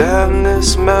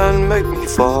this man make me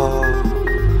fall.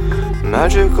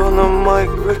 Magic on the mic,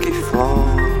 Ricky Flow.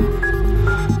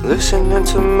 Listening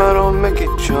to metal, make it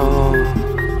jump.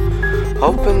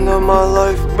 Hoping that my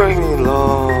life bring me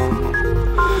long.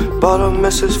 But I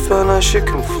miss his feel that shit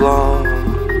can flow.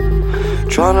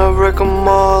 Tryna break 'em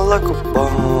all like a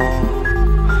bomb.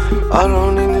 I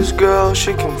don't need this girl,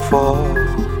 she can fall.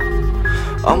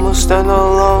 I'ma stand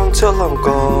alone till I'm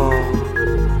gone.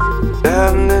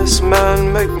 Damn, this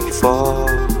man make me fall.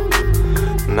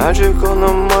 Magic on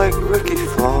the mic, Ricky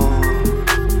Flow.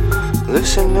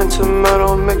 Listening to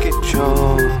metal, make it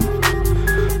jump.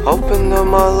 Hoping that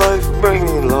my life bring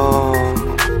me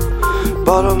long.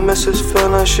 But I miss his feel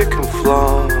that shit can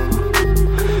flow.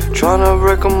 Tryna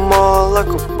break 'em all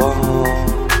like a bomb.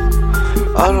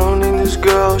 I don't need this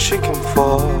girl, she can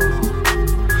fall.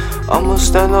 I'ma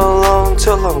stand alone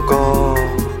till I'm gone.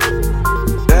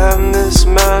 Damn, this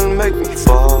man make me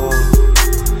fall.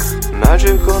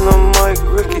 Magic on the mic,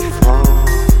 Ricky Flow.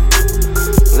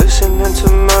 Listening to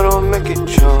metal, make it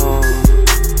jump.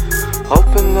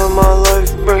 Hoping that my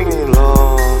life bring me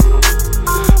long.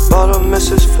 But I miss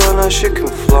his feel that shit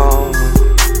can flow.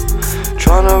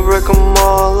 Tryna break 'em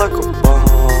all like a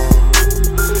bomb.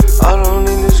 I don't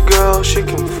need this girl, she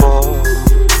can fall.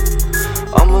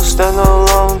 I'ma stand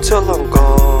alone till I'm gone.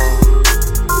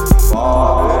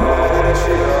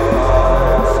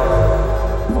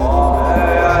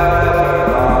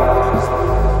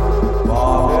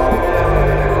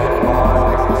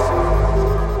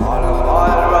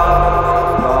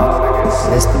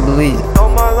 Mr. Bellizzi. Know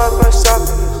my life been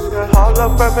stopping this. Got hard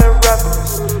up, I've been rapping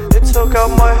this. It took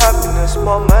out my happiness.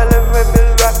 My man made me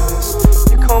rapping this.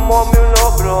 You come on me,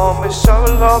 love it on me.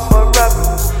 Shovel off my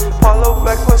rappiness. Follow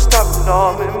back for stopping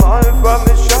on me. Money brought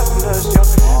me sharpness.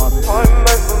 Time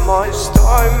make me my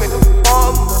story, make a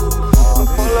bomb. I'm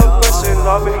full of blessing,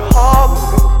 I'll be hard,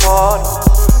 make me hard.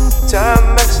 Damn,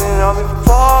 mixing, I'll be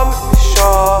far, make me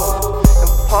sharp.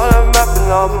 And part of mapping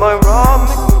on my rhyme,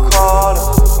 make me caught.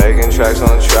 Making tracks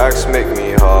on tracks make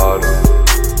me harder.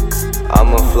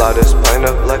 I'ma fly this plane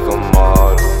up like a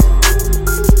model.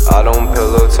 I don't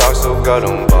pillow talk, so God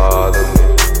don't bother me.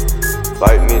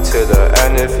 Fight me to the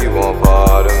end if you won't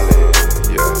bother me.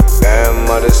 Yeah,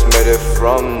 damn, I just made it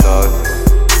from nothing.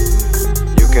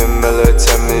 You can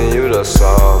militant me, you the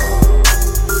soft.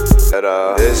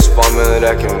 This formula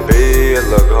that can be, it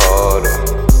look harder.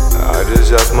 I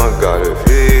just ask my God if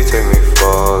he take me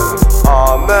farther.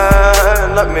 Aw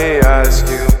man, let me ask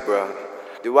you, bro.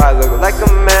 Do I look like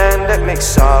a man that makes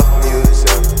soft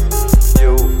music?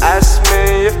 You asked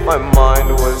me if my mind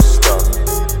was stuck.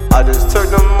 I just took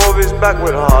the movies back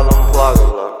with Harlem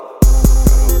Plugger.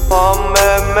 Oh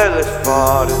man, made it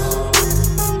farthest.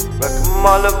 Make 'em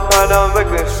all up and I'll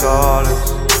make it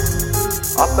shortest.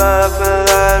 Up and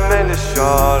land, made it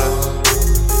shortest.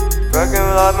 Breaking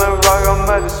like my rock, I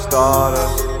made it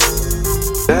starters.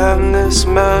 Damn, this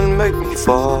man make me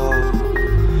fall.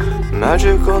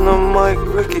 Magic on the mic,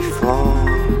 Ricky Flow.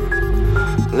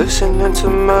 Listening to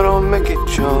metal, make it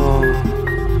jump.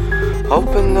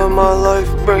 Hoping that my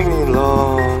life bring me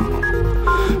long.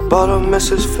 But I miss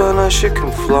his feel that shit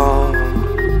can flow.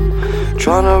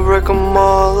 Tryna break 'em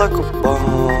all like a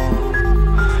bomb.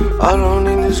 I don't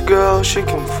need this girl, she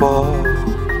can fall.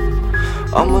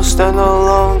 I'ma stand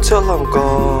alone till I'm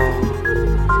gone.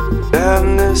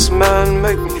 Damn, this man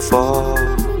make me fall.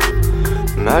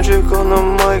 Magic on the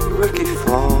mic, Ricky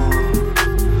Flow.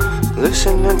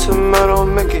 Listening to metal,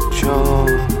 make it jump.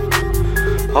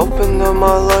 Hoping that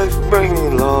my life bring me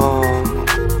long.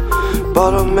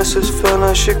 But I miss his feel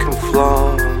that shit can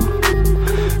flow.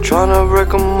 Tryna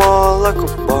break 'em all like a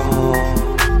bomb.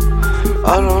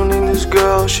 I don't need this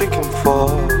girl, she can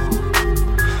fall.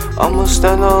 I'ma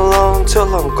stand alone till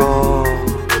I'm gone.